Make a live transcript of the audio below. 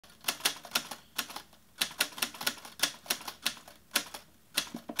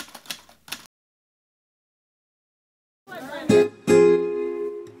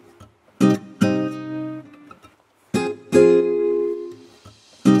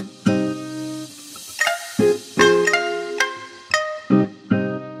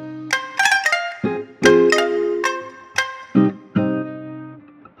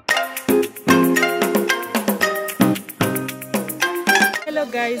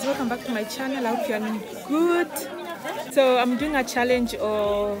guys, welcome back to my channel. I hope you are good. So I'm doing a challenge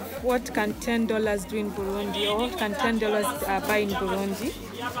of what can $10 do in Burundi, or what can $10 buy in Burundi.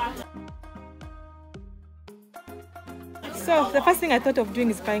 So the first thing I thought of doing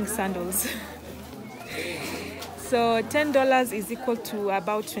is buying sandals. So $10 is equal to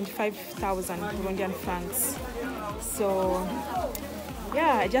about 25,000 Burundian francs. So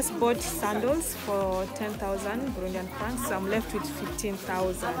yeah, I just bought sandals for 10,000 Burundian francs, so I'm left with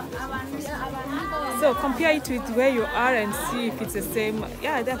 15,000. So compare it with where you are and see if it's the same.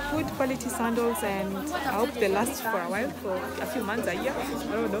 Yeah, they're good quality sandals, and I hope they last for a while, for a few months, a year,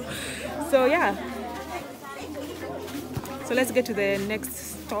 I don't know. So yeah, so let's get to the next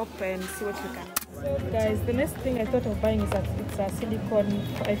stop and see what we can. So guys, the next thing I thought of buying is that it's a silicone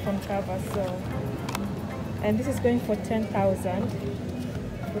iPhone cover. So, and this is going for 10,000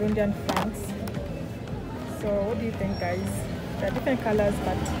 Burundian francs. So what do you think, guys? There are different colors,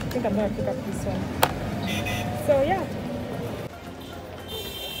 but I think I'm gonna pick up this one. So yeah.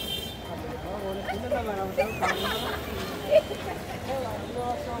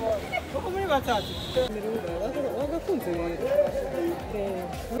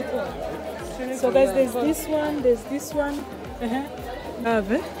 So guys, there's this one, there's this one. Yeah.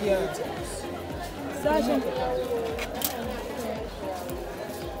 Sergeant.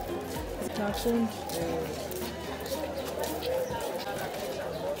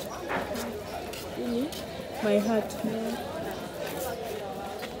 My heart.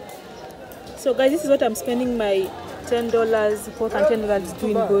 So guys, this is what I'm spending my $10, $410 to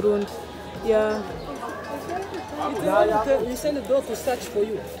in Burundi. Yeah. You send the dog to search for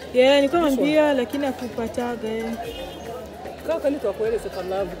you. Yeah, nikamwambia lakini akupataga. Kaka nitakueleza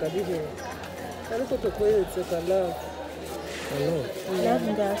kalavu kabisa. Kale kutokueleza kalavu. Hello.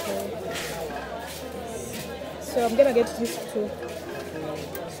 Love ngako. So I'm gonna get this too.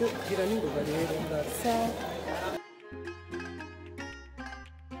 So kila ningo bali So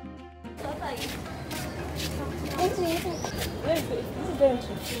yes, this is the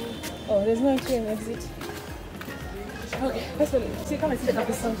entry. Oh, there's no entry and exit. Okay, first of all, see, come and see the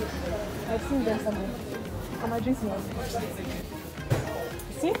cappuccino. I've seen them somewhere. Come and drink now.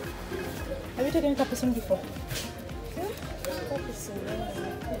 See? Have you taken cappuccino before?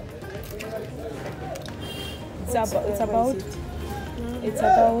 It's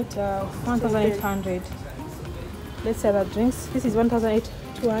about 1,800. Let's say that drinks. This is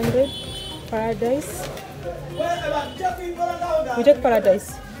 1,200. Paradise. We take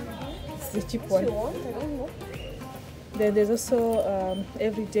Paradise. It's the cheap one. Then there's also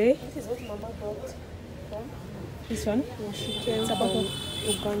Everyday. This is what Mama bought. This one? Yeah, she came from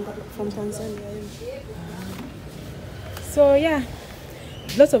Uganda, from Tanzania. So yeah,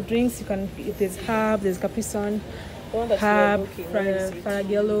 lots of drinks. You can. There's herb, there's capricon, herb,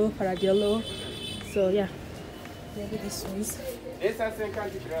 Faragello. So yeah, maybe this one's.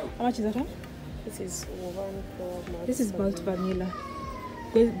 How much is that one? This is one for malt. This is malt vanilla.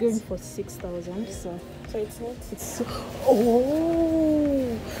 Going for 6,000. So it's not. It's so.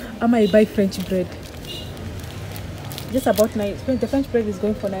 Oh, I might buy French bread. Just about 9. The French bread is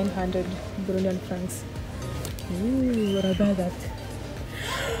going for 900 Burundian francs. Ooh, what about that?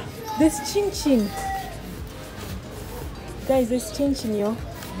 There's chin chin. Guys, there's chin chin, yo.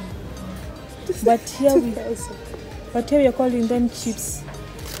 But here we are calling them chips.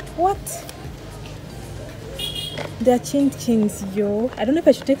 What? They're chin chins, yo. I don't know if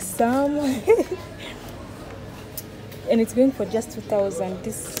I should take some. And it's going for just 2,000.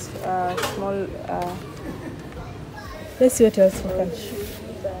 This small. Let's see what else we can.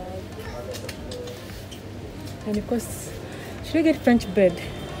 And of course, should we get French bread?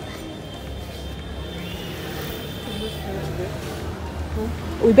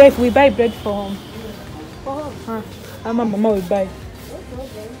 We buy bread for home. Mama will buy.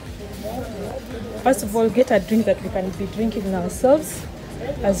 First of all, get a drink that we can be drinking ourselves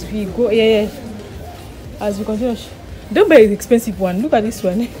as we go. Yeah. As we continue. Don't buy the expensive one. Look at this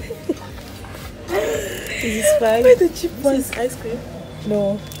one. This is fine. Buy the cheap one. This is ice cream.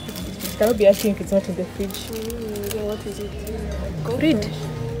 No, it cannot be ice cream if it's not in the fridge. Yeah, what is it? Read.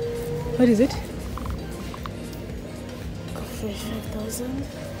 What is it? Coffee 5,000.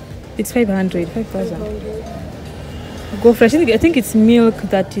 It's 500. 5,000. Go fresh. I think it's milk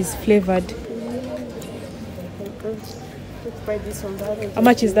that is flavored. Let's buy this one. How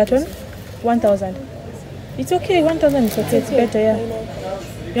much is that one? 1,000. It's okay. 1,000 is okay. It's better, yeah.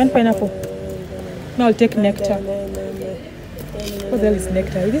 You want pineapple? No, I'll take nectar. What the hell is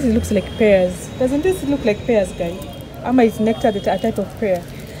nectar? This looks like pears. Doesn't this look like pears, guy? Ama is nectar a type of pear?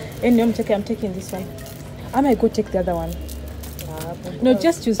 Anyway, I'm taking this one. I might go take the other one. No,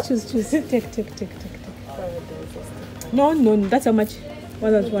 just choose. Take. No, that's how much?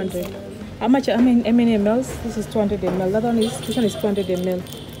 1,200. How much? How many mls? This is 200 ml. This one is 200 ml.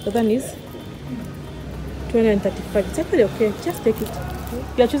 The other one is 235. It's actually okay. Just take it.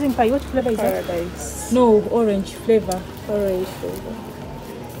 You are choosing pie. What flavor is that? Paradise. No, orange flavor. Orange flavor.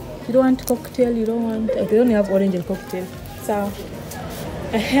 You don't want cocktail. You don't want. They don't have orange and cocktail. So,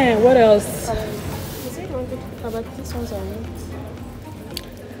 what else? Is it not good? But these ones are not.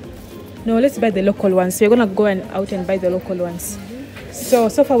 No, let's buy the local ones. So we're gonna go out and buy the local ones. So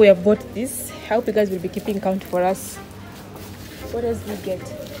far we have bought this. I hope you guys will be keeping count for us. What else did we get?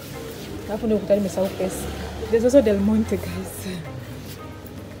 There's also Del Monte, guys.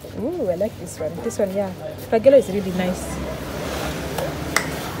 Ooh, I like this one. This one, yeah. Fragelo is really nice.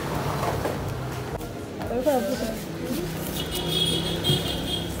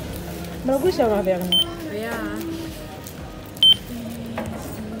 Yeah.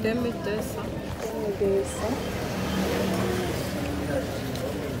 Demi dessa.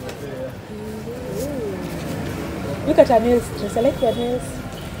 Look at her nails, Trace. I like your nails.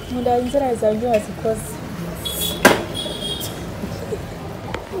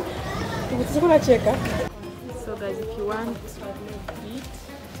 So guys, if you want to eat,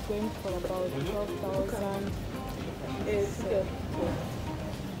 it's going for about 12,000.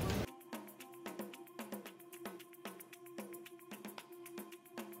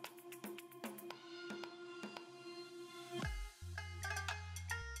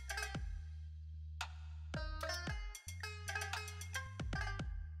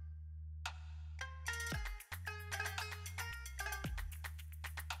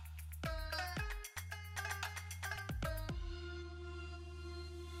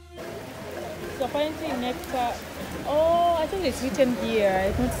 So apparently nectar. Oh, I think it's written here.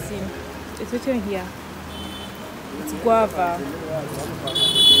 I've not seen. It's written here. It's guava.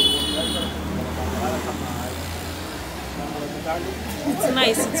 It's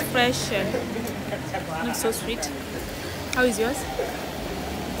nice. It's fresh and not so sweet. How is yours?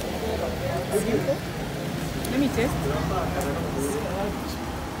 Let me taste.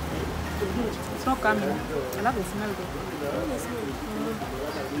 It's not coming. I love the smell though.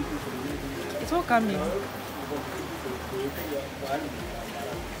 It's all coming.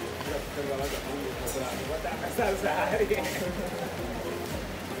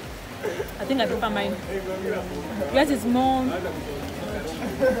 I think I prefer mine. Yours is more.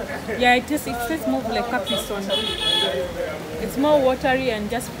 Yeah, it tastes more like Capri Sun. It's more watery and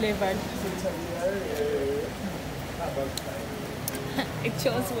just flavored. It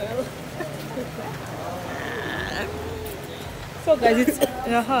shows well. So guys, it's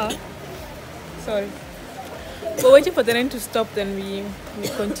sorry. We're waiting for the rain to stop, then we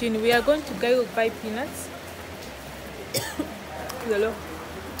continue. We are going to go buy peanuts.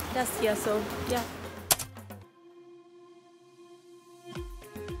 That's here, so yeah.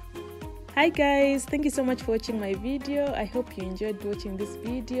 Hi guys, thank you so much for watching my video. I hope you enjoyed watching this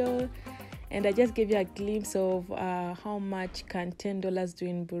video, and I just gave you a glimpse of how much can $10 do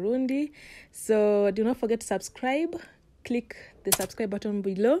in Burundi. So do not forget to subscribe. Click the subscribe button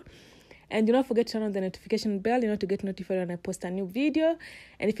below, and do not forget to turn on the notification bell in order to get notified when I post a new video.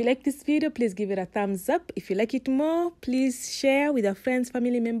 And if you like this video, please give it a thumbs up. If you like it more, please share with your friends,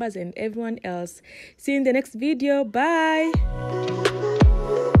 family members, and everyone else. See you in the next video. Bye.